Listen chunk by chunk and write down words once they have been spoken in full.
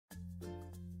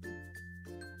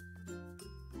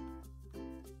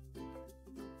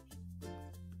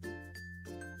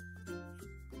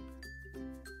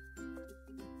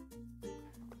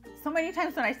So many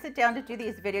times when I sit down to do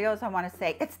these videos, I want to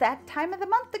say, it's that time of the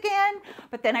month again.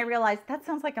 But then I realize that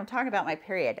sounds like I'm talking about my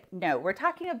period. No, we're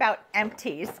talking about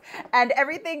empties and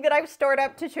everything that I've stored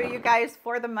up to show you guys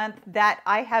for the month that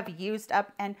I have used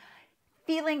up, and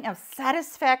feeling of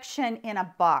satisfaction in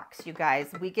a box, you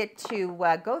guys. We get to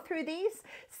go through these,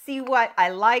 see what I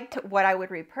liked, what I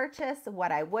would repurchase,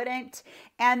 what I wouldn't,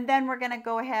 and then we're going to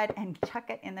go ahead and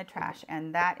chuck it in the trash.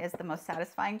 And that is the most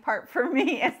satisfying part for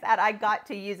me, is that I got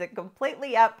to use it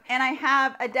completely up, and I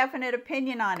have a definite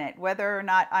opinion on it, whether or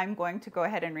not I'm going to go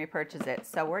ahead and repurchase it.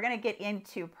 So we're going to get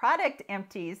into product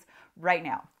empties right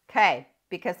now. Okay,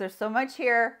 because there's so much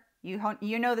here. You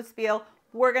know the spiel.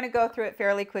 We're going to go through it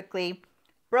fairly quickly.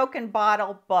 Broken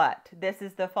bottle, but this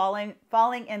is the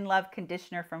Falling in Love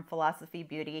conditioner from Philosophy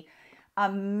Beauty.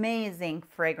 Amazing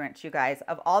fragrance, you guys.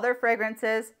 Of all their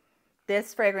fragrances,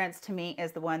 this fragrance to me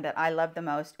is the one that I love the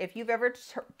most. If you've ever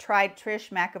tried Trish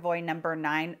McEvoy No.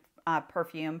 9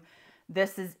 perfume,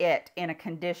 this is it in a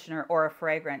conditioner or a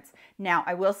fragrance. Now,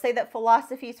 I will say that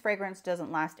Philosophy's fragrance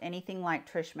doesn't last anything like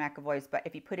Trish McEvoy's, but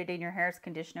if you put it in your hair as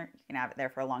conditioner, you can have it there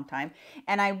for a long time.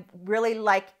 And I really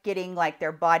like getting like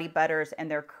their body butters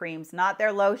and their creams, not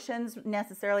their lotions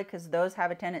necessarily, because those have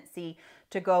a tendency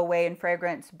to go away in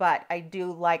fragrance, but I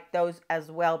do like those as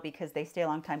well because they stay a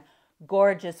long time.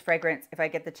 Gorgeous fragrance if I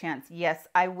get the chance. Yes,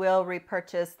 I will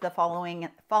repurchase the Falling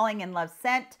in Love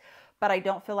scent, but I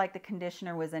don't feel like the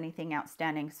conditioner was anything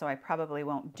outstanding, so I probably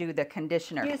won't do the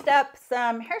conditioner. Used up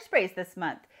some hairsprays this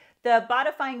month. The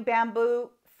Bodifying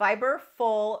Bamboo Fiber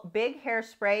Full Big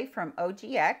Hairspray from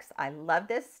OGX. I love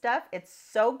this stuff. It's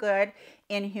so good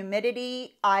in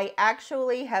humidity. I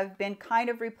actually have been kind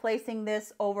of replacing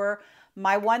this over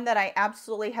my one that I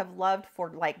absolutely have loved for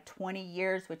like 20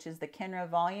 years, which is the Kenra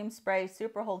Volume Spray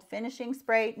Super Hold Finishing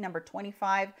Spray, number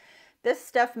 25. This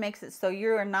stuff makes it so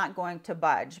you're not going to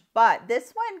budge, but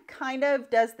this one kind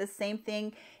of does the same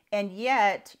thing, and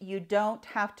yet you don't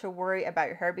have to worry about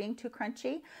your hair being too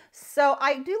crunchy. So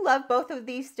I do love both of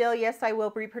these still. Yes, I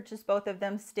will repurchase both of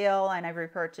them still, and I've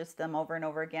repurchased them over and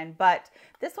over again, but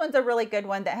this one's a really good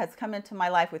one that has come into my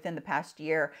life within the past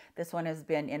year. This one has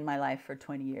been in my life for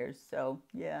 20 years. So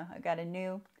yeah, I got a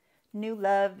new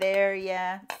love there.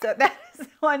 Yeah, so that is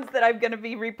the ones that I'm going to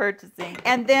be repurchasing.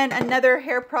 And then another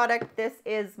hair product, this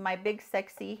is my Big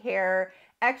Sexy Hair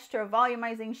Extra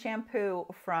Volumizing Shampoo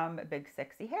from Big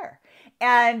Sexy Hair.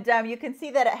 And you can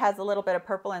see that it has a little bit of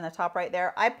purple in the top right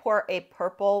there. I pour a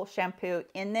purple shampoo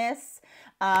in this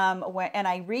and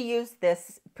I reuse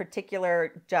this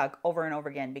particular jug over and over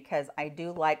again because I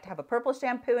do like to have a purple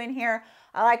shampoo in here.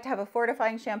 I like to have a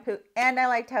fortifying shampoo, and I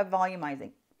like to have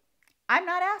volumizing. I'm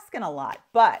not asking a lot,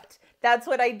 but that's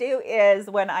what I do. Is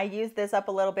when I use this up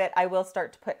a little bit, I will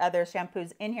start to put other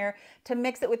shampoos in here to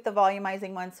mix it with the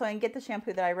volumizing one, so I can get the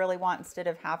shampoo that I really want instead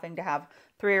of having to have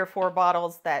 3 or 4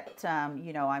 bottles that,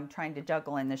 you know, I'm trying to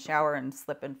juggle in the shower and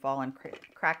slip and fall and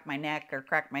crack my neck or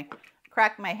crack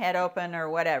my head open or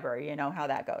whatever. You know how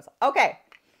that goes. Okay.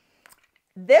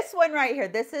 This one right here,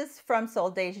 this is from Sol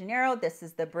de Janeiro. This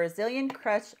is the Brazilian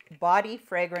Crush Body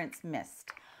Fragrance Mist.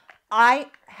 I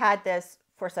had this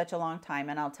for such a long time,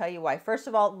 and I'll tell you why. First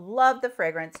of all, love the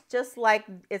fragrance.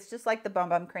 It's just like the Bum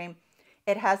Bum Cream.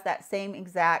 It has that same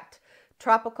exact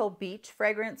tropical beach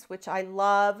fragrance, which I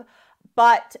love,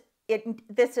 but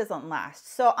this doesn't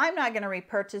last. So I'm not going to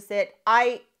repurchase it.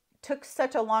 I took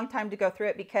such a long time to go through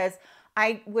it because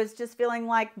I was just feeling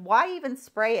like, why even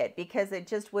spray it? Because it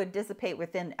just would dissipate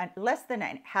within less than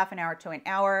half an hour to an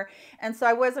hour. And so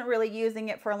I wasn't really using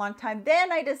it for a long time.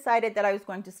 Then I decided that I was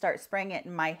going to start spraying it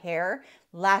in my hair.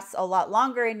 Lasts a lot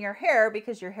longer in your hair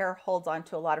because your hair holds on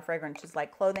to a lot of fragrances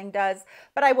like clothing does.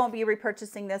 But I won't be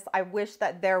repurchasing this. I wish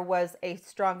that there was a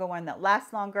stronger one that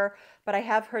lasts longer. But I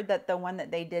have heard that the one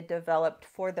that they did develop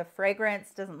for the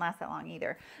fragrance doesn't last that long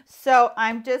either. So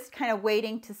I'm just kind of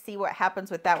waiting to see what happens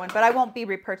with that one. But I won't be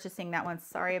repurchasing that one.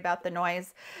 Sorry about the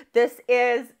noise. This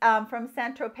is from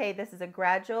Tropez. This is a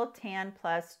Gradual Tan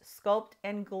Plus Sculpt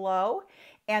and Glow.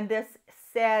 And this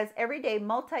says Everyday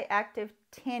Multi-Active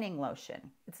Tanning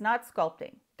Lotion. It's not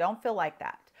sculpting. Don't feel like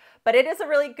that. But it is a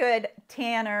really good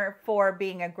tanner for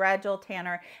being a gradual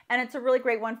tanner, and it's a really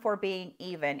great one for being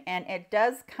even. And it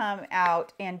does come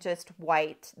out in just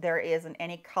white. There isn't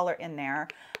any color in there.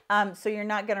 So you're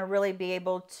not going to really be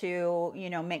able to, you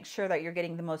know, make sure that you're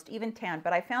getting the most even tan.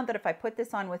 But I found that if I put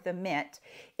this on with a mitt,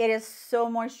 it is so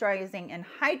moisturizing and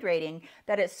hydrating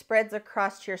that it spreads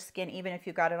across your skin, even if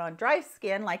you got it on dry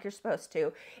skin like you're supposed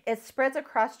to. It spreads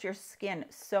across your skin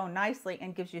so nicely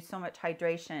and gives you so much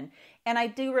hydration. And I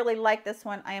do really like this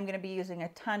one. I am going to be using a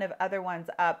ton of other ones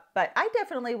up, but I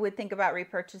definitely would think about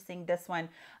repurchasing this one.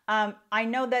 I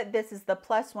know that this is the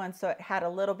plus one, so it had a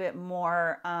little bit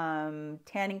more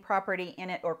tanning property in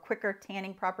it, or quicker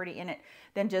tanning property in it,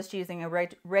 than just using a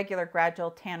regular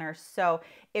Gradual tanner. So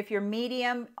if you're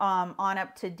medium on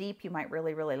up to deep, you might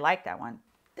really, really like that one.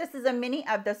 This is a mini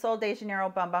of the Sol de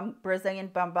Janeiro Brazilian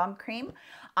Bum Bum Cream.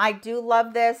 I do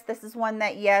love this. This is one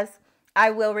that, yes, I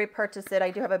will repurchase it.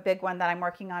 I do have a big one that I'm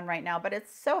working on right now, but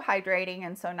it's so hydrating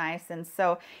and so nice. And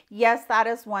so, yes, that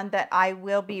is one that I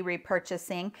will be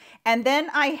repurchasing. And then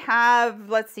I have,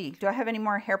 let's see, do I have any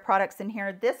more hair products in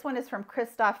here? This one is from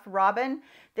Christophe Robin.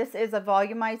 This is a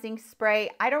volumizing spray.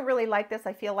 I don't really like this.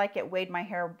 I feel like it weighed my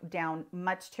hair down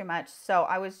much too much. So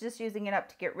I was just using it up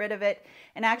to get rid of it.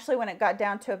 And actually when it got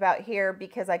down to about here,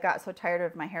 because I got so tired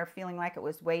of my hair feeling like it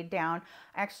was weighed down,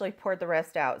 I actually poured the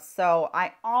rest out. So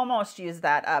I almost used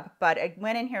that up, but I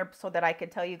went in here so that I could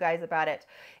tell you guys about it.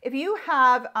 If you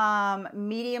have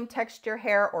medium texture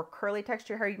hair or curly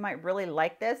texture hair, you might really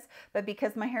like this. But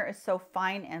because my hair is so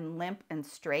fine and limp and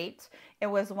straight, it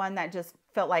was one that just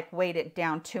felt like weighed it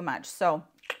down too much. So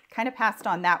kind of passed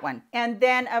on that one. And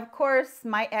then of course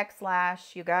my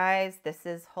Xlash, you guys, this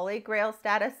is Holy Grail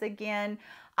status again.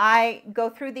 I go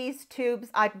through these tubes.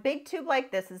 A big tube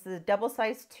like this is a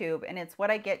double-sized tube, and it's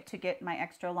what I get to get my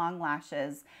extra long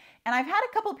lashes. And I've had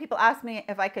a couple of people ask me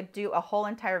if I could do a whole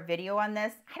entire video on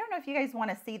this. I don't know if you guys want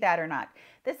to see that or not.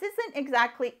 This isn't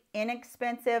exactly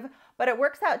inexpensive, but it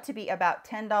works out to be about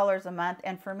 $10 a month.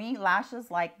 And for me,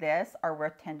 lashes like this are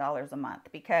worth $10 a month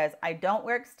because I don't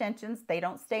wear extensions. They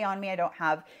don't stay on me. I don't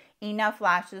have enough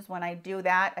lashes. When I do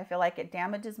that, I feel like it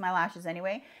damages my lashes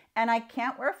anyway. And I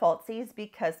can't wear falsies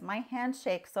because my hands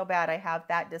shake so bad. I have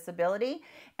that disability.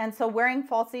 And so wearing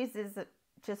falsies is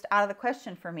just out of the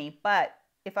question for me. But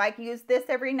if I use this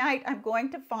every night, I'm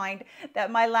going to find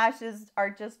that my lashes are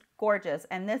just gorgeous.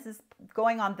 And this is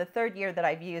going on the 3rd year that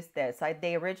I've used this.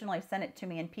 They originally sent it to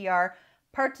me in PR,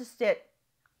 purchased it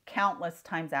countless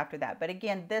times after that. But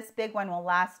again, this big one will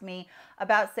last me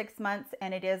about 6 months,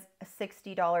 and it is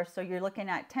 $60. So you're looking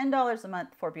at $10 a month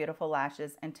for beautiful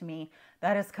lashes. And to me,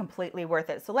 that is completely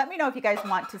worth it. So let me know if you guys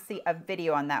want to see a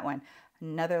video on that one.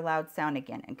 Another loud sound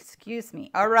again. Excuse me.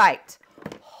 All right.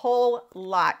 Whole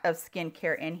lot of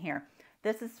skincare in here.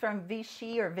 This is from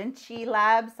Vichy or Vinci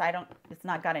Labs. It's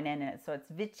not got an N in it, so it's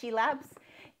Vichy Labs.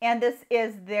 And this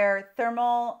is their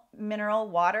thermal mineral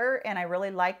water, and I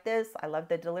really like this. I love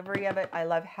the delivery of it. I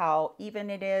love how even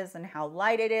it is and how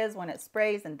light it is when it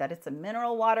sprays, and that it's a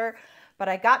mineral water. But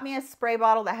I got me a spray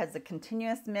bottle that has a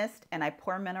continuous mist, and I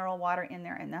pour mineral water in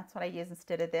there, and that's what I use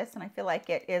instead of this. And I feel like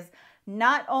it is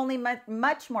not only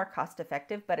much more cost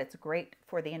effective, but it's great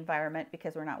for the environment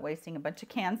because we're not wasting a bunch of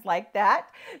cans like that.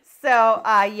 So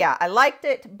yeah, I liked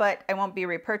it, but I won't be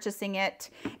repurchasing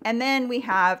it. And then we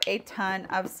have a ton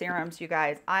of serums, you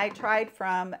guys. I tried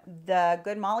from the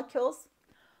Good Molecules.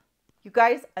 You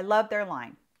guys, I love their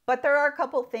line. But there are a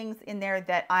couple things in there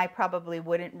that I probably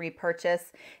wouldn't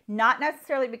repurchase. Not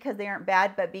necessarily because they aren't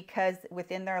bad, but because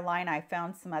within their line I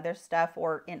found some other stuff,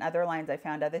 or in other lines I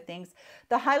found other things.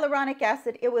 The hyaluronic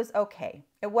acid, it was okay.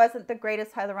 It wasn't the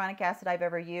greatest hyaluronic acid I've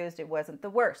ever used. It wasn't the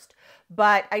worst.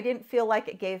 But I didn't feel like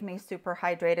it gave me super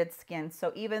hydrated skin.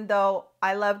 So even though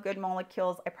I love Good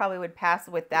Molecules, I probably would pass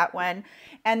with that one.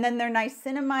 And then their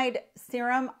niacinamide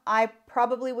serum, I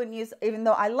probably wouldn't use, even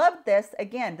though I loved this.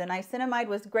 Again, the niacinamide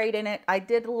was great in it. I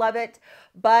did love it.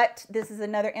 But this is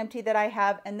another empty that I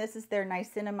have, and this is their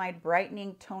niacinamide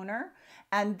brightening toner.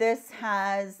 And this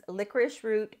has licorice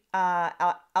root,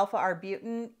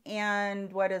 alpha-arbutin,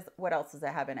 and what else does it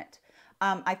have in it?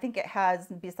 I think it has,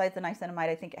 besides the niacinamide,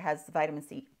 I think it has vitamin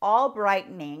C. All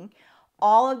brightening,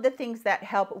 all of the things that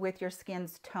help with your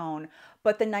skin's tone.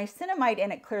 But the niacinamide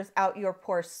in it clears out your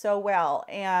pores so well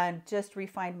and just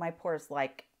refined my pores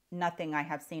like nothing I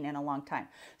have seen in a long time.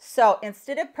 So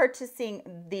instead of purchasing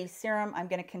the serum, I'm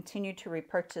going to continue to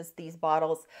repurchase these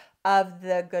bottles of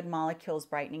the Good Molecules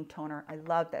brightening toner. I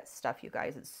love that stuff, you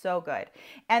guys. It's so good.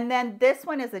 And then this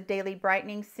one is a daily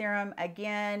brightening serum.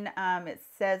 Again, it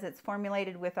says it's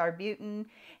formulated with arbutin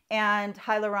and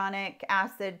hyaluronic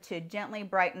acid to gently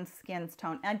brighten skin's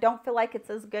tone. And I don't feel like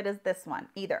it's as good as this one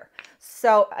either.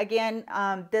 So again,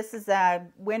 this is a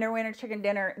winter chicken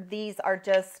dinner. These are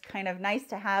just kind of nice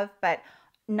to have, but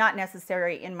not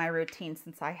necessary in my routine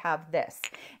since I have this.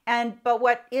 But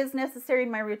what is necessary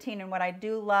in my routine and what I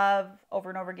do love over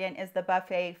and over again is the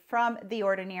Buffet from The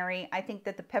Ordinary. I think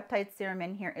that the peptide serum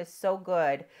in here is so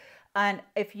good. And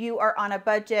if you are on a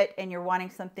budget and you're wanting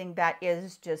something that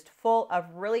is just full of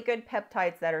really good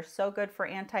peptides that are so good for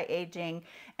anti-aging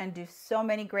and do so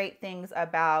many great things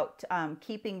about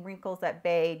keeping wrinkles at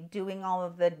bay, doing all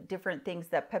of the different things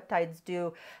that peptides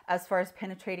do as far as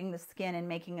penetrating the skin and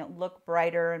making it look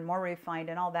brighter and more refined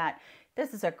and all that,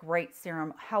 this is a great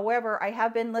serum. However, I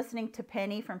have been listening to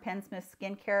Penny from Penn Smith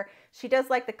Skincare. She does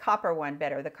like the copper one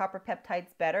better, the copper peptides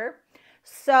better.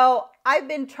 So I've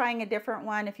been trying a different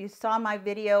one. If you saw my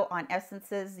video on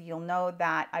essences, you'll know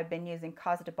that I've been using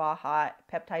Casa de Baja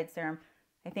peptide serum.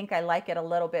 I think I like it a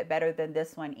little bit better than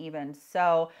this one even.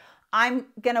 So I'm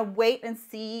going to wait and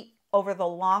see over the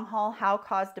long haul how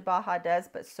Casa de Baja does,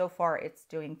 but so far it's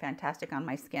doing fantastic on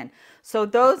my skin. So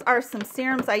those are some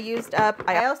serums I used up.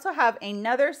 I also have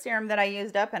another serum that I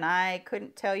used up, and I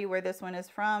couldn't tell you where this one is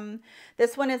from.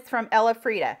 This one is from Ella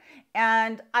Frida,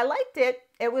 and I liked it.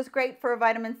 It was great for a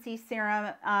vitamin C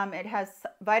serum. It has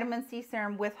vitamin C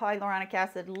serum with hyaluronic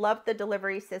acid. Loved the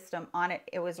delivery system on it.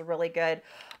 It was really good,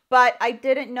 but I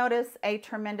didn't notice a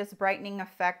tremendous brightening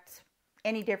effect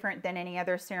any different than any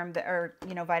other serum that, or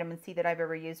vitamin C that I've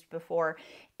ever used before.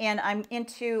 And I'm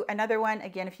into another one.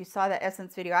 Again, if you saw that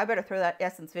essence video, I better throw that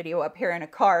essence video up here in a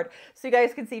card so you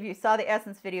guys can see. If you saw the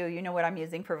essence video, you know what I'm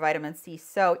using for vitamin C.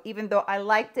 So even though I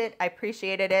liked it, I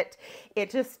appreciated it,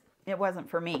 it wasn't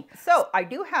for me. So I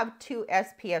do have 2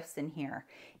 SPFs in here,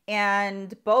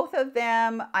 and both of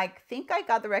them, I think I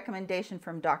got the recommendation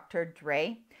from Dr.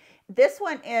 Dre. This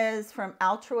one is from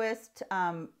Altruist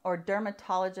or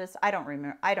Dermatologist. I don't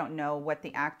remember. I don't know what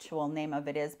the actual name of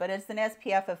it is, but it's an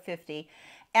SPF of 50.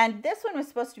 And this one was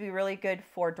supposed to be really good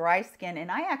for dry skin. And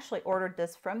I actually ordered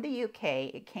this from the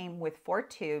UK. It came with 4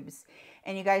 tubes.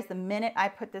 And you guys, the minute I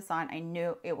put this on, I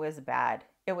knew it was bad.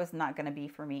 It was not going to be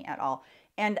for me at all.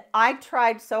 And I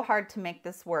tried so hard to make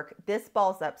this work. This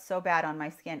balls up so bad on my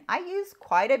skin. I use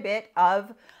quite a bit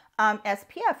of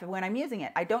SPF when I'm using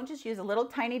it. I don't just use a little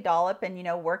tiny dollop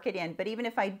and work it in, but even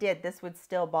if I did, this would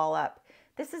still ball up.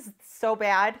 This is so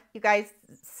bad. You guys,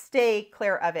 stay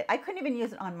clear of it. I couldn't even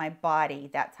use it on my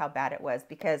body. That's how bad it was,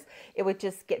 because it would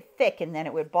just get thick and then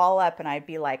it would ball up and I'd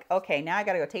be like, okay, now I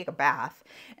got to go take a bath.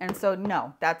 And so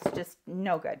no, that's just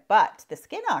no good. But the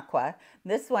Skin Aqua,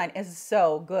 this one is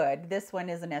so good. This one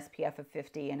is an SPF of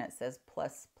 50 and it says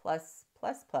plus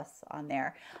on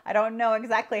there. I don't know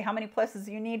exactly how many pluses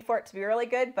you need for it to be really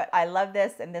good, but I love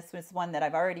this, and this was one that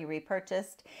I've already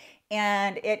repurchased,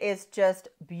 and it is just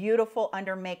beautiful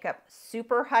under makeup,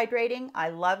 super hydrating. I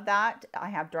love that. I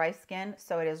have dry skin,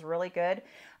 so it is really good.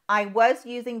 I was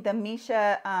using the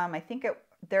Misha, I think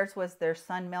theirs was their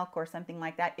Sun Milk or something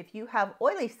like that. If you have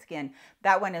oily skin,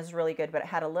 that one is really good, but it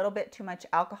had a little bit too much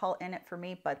alcohol in it for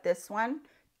me. But this one,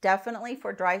 definitely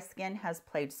for dry skin, has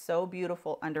played so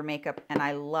beautiful under makeup, and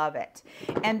I love it.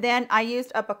 And then I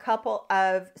used up a couple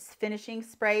of finishing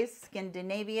sprays,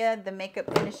 Skindinavia, the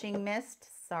Makeup Finishing Mist,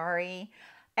 sorry.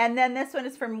 And then this one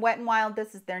is from Wet n Wild.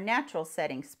 This is their natural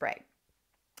setting spray.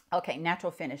 Okay,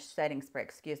 natural finish setting spray,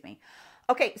 excuse me.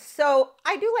 Okay, so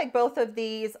I do like both of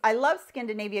these. I love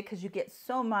Skindinavia because you get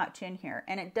so much in here,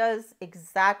 and it does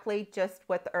exactly just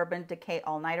what the Urban Decay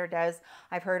All Nighter does.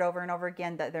 I've heard over and over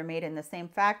again that they're made in the same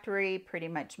factory, pretty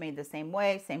much made the same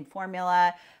way, same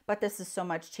formula, but this is so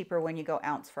much cheaper when you go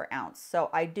ounce for ounce. So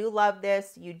I do love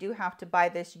this. You do have to buy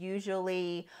this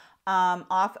usually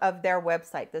off of their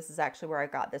website. This is actually where I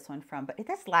got this one from, but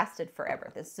this lasted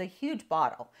forever. This is a huge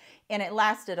bottle, and it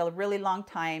lasted a really long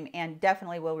time, and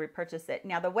definitely will repurchase it.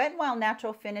 Now the Wet n Wild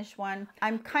Natural Finish one,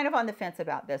 I'm kind of on the fence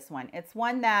about this one. It's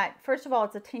one that, first of all,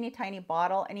 it's a teeny tiny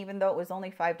bottle, and even though it was only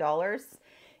 $5,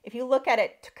 if you look at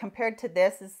it compared to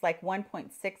this, it's like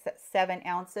 1.67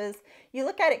 ounces. You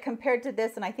look at it compared to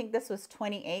this, and I think this was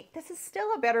 28. This is still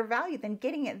a better value than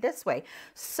getting it this way.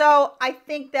 So I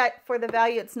think that for the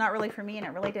value, it's not really for me, and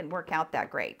it really didn't work out that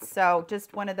great. So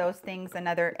just one of those things,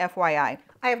 another FYI.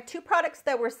 I have 2 products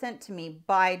that were sent to me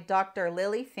by Dr.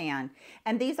 Lily Fan,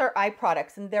 and these are eye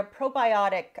products, and they're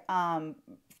probiotic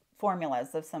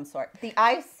formulas of some sort. The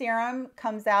eye serum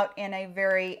comes out in a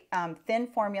very thin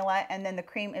formula, and then the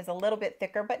cream is a little bit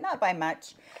thicker, but not by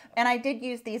much. And I did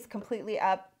use these completely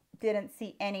up. Didn't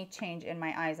see any change in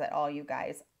my eyes at all, you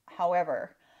guys.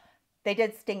 However, they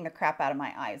did sting the crap out of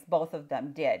my eyes. Both of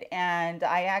them did. And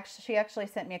she actually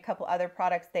sent me a couple other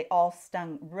products. They all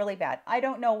stung really bad. I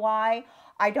don't know why.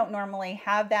 I don't normally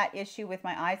have that issue with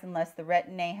my eyes unless the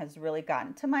Retin-A has really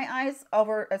gotten to my eyes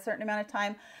over a certain amount of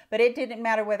time. But it didn't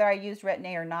matter whether I used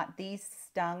Retin-A or not. These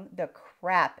stung the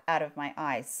crap out of my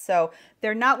eyes. So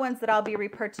they're not ones that I'll be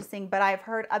repurchasing, but I've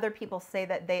heard other people say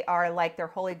that they are like their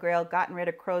holy grail, gotten rid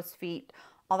of crow's feet,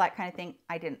 all that kind of thing.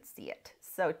 I didn't see it.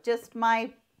 So just my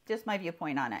Just my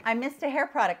viewpoint on it. I missed a hair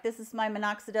product. This is my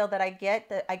minoxidil that I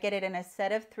get. I get it in a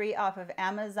set of 3 off of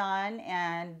Amazon,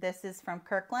 and this is from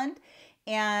Kirkland.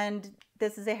 And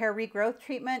this is a hair regrowth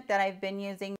treatment that I've been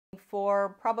using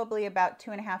for probably about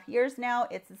 2.5 years now.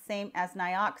 It's the same as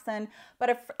Nioxin,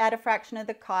 but at a fraction of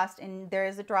the cost, and there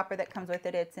is a dropper that comes with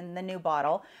it. It's in the new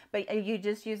bottle, but you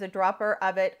just use a dropper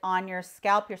of it on your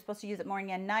scalp. You're supposed to use it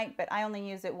morning and night, but I only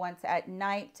use it once at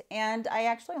night, and I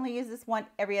actually only use this one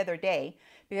every other day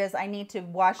because I need to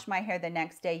wash my hair the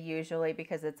next day usually,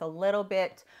 because it's a little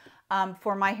bit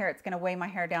for my hair, it's going to weigh my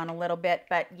hair down a little bit.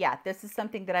 But yeah, this is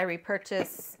something that I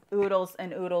repurchase oodles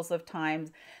and oodles of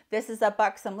times. This is a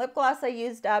Buxom lip gloss I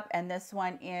used up, and this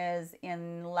one is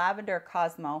in Lavender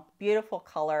Cosmo. Beautiful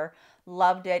color.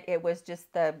 Loved it. It was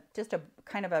just a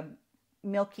kind of a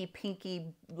milky pinky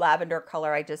lavender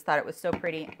color. I just thought it was so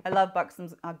pretty. I love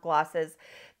Buxom's glosses.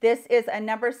 This is a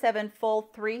number 7 full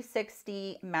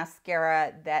 360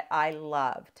 mascara that I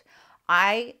loved.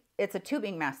 It's a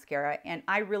tubing mascara, and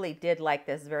I really did like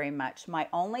this very much. My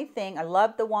only thing, I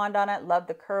loved the wand on it, loved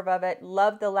the curve of it,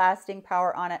 loved the lasting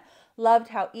power on it, loved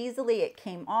how easily it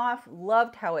came off,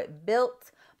 loved how it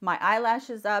built my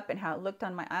eyelashes up and how it looked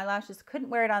on my eyelashes. Couldn't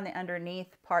wear it on the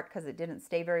underneath part because it didn't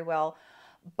stay very well,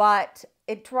 but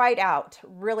it dried out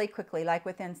really quickly, like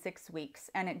within 6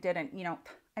 weeks, and it didn't, you know,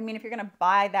 I mean, if you're going to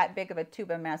buy that big of a tube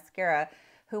of mascara,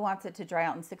 who wants it to dry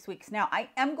out in 6 weeks? Now, I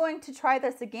am going to try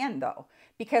this again though,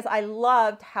 because I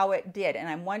loved how it did. And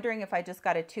I'm wondering if I just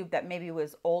got a tube that maybe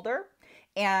was older,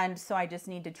 and so I just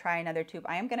need to try another tube.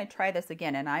 I am going to try this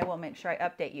again, and I will make sure I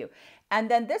update you. And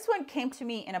then this one came to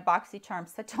me in a BoxyCharm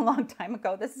such a long time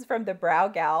ago. This is from the Brow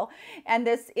Gal, and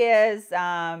this is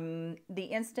the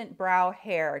Instant Brow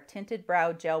Hair Tinted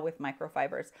Brow Gel with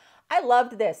Microfibers. I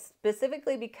loved this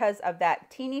specifically because of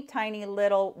that teeny tiny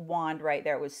little wand right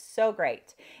there. It was so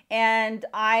great. And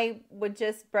I would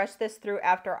just brush this through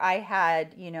after I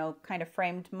had, you know, kind of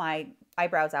framed my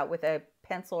eyebrows out with a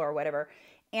pencil or whatever.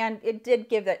 And it did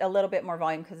give it a little bit more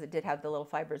volume because it did have the little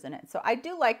fibers in it. So I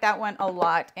do like that one a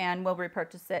lot, and will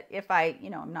repurchase it if I, you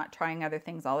know, I'm not trying other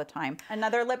things all the time.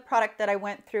 Another lip product that I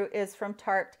went through is from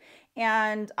Tarte,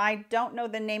 and I don't know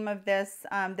the name of this.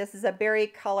 This is a berry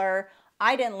color.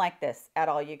 I didn't like this at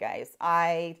all, you guys.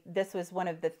 This was one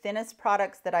of the thinnest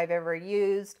products that I've ever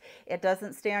used. It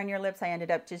doesn't stay on your lips. I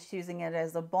ended up just using it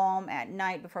as a balm at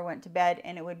night before I went to bed,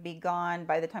 and it would be gone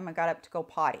by the time I got up to go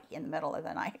potty in the middle of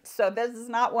the night. So this is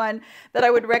not one that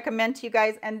I would recommend to you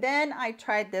guys. And then I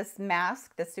tried this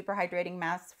mask, the super hydrating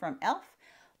mask from e.l.f.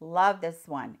 Love this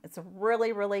one. It's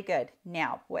really, really good.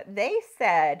 Now, what they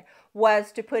said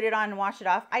was to put it on and wash it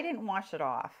off. I didn't wash it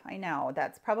off. I know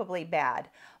that's probably bad,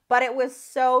 but it was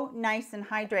so nice and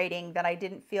hydrating that I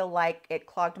didn't feel like it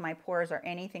clogged my pores or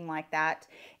anything like that.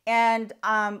 And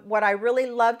what I really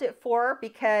loved it for,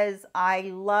 because I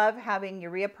love having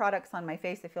urea products on my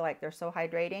face. I feel like they're so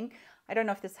hydrating. I don't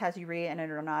know if this has urea in it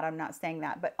or not. I'm not saying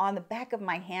that. But on the back of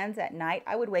my hands at night,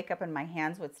 I would wake up and my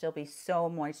hands would still be so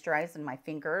moisturized, and my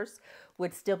fingers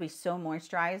would still be so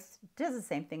moisturized. It does the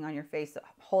same thing on your face. It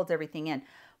holds everything in.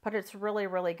 But it's really,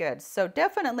 really good. So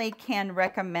definitely can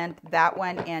recommend that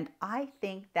one. And I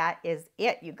think that is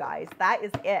it, you guys. That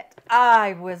is it.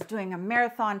 I was doing a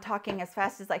marathon talking as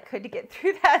fast as I could to get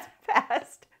through that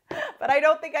fast. But I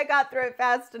don't think I got through it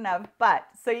fast enough. But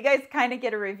so you guys kind of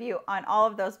get a review on all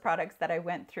of those products that I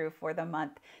went through for the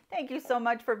month. Thank you so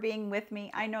much for being with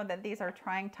me. I know that these are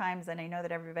trying times, and I know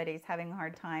that everybody's having a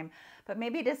hard time. But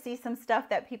maybe to see some stuff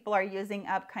that people are using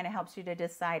up kind of helps you to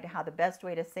decide how the best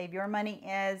way to save your money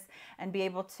is, and be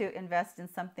able to invest in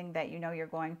something that you know you're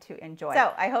going to enjoy.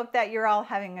 So I hope that you're all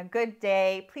having a good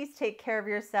day. Please take care of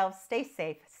yourselves. Stay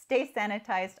safe. Stay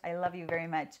sanitized. I love you very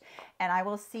much. And I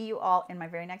will see you all in my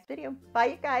very next video. Bye,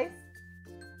 you guys.